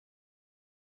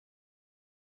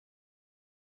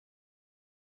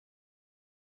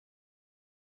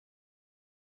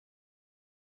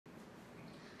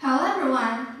Hello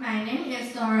everyone, my name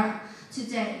is Dora.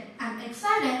 Today, I'm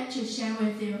excited to share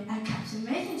with you a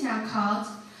captivating tale called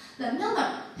The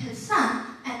Miller, His Son,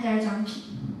 and Their Donkey.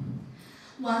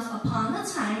 Once upon a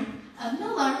time, a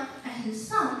miller and his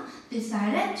son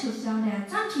decided to sell their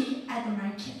donkey at the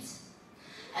market.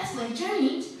 As they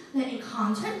journeyed, they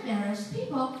encountered various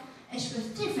people, each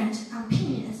with different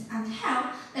opinions on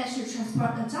how they should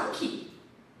transport the donkey.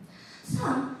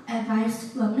 Some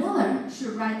advised the miller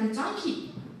should ride the donkey,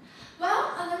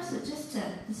 while others suggested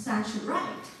the son should ride.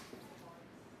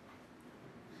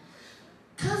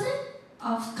 Causing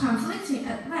of conflicting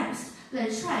advice, they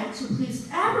tried to please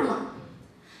everyone.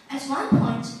 At one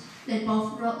point, they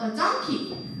both rode the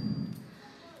donkey,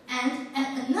 and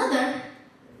at another,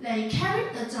 they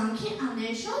carried the donkey on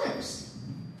their shoulders.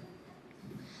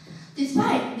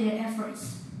 Despite their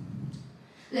efforts,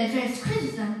 they faced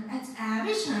criticism at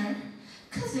every turn,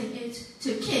 causing it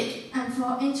to kick and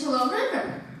fall into a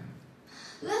river.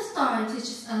 This story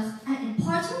teaches us an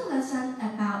important lesson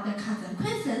about the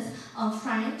consequences of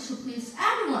trying to please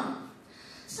everyone.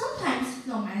 Sometimes,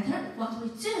 no matter what we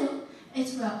do,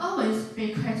 it will always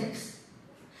be critics.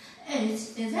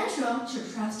 It's essential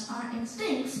to trust our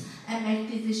instincts and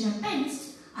make decisions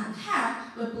based on how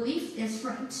we believe is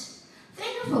right.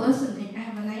 Thank you for listening and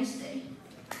have a nice day.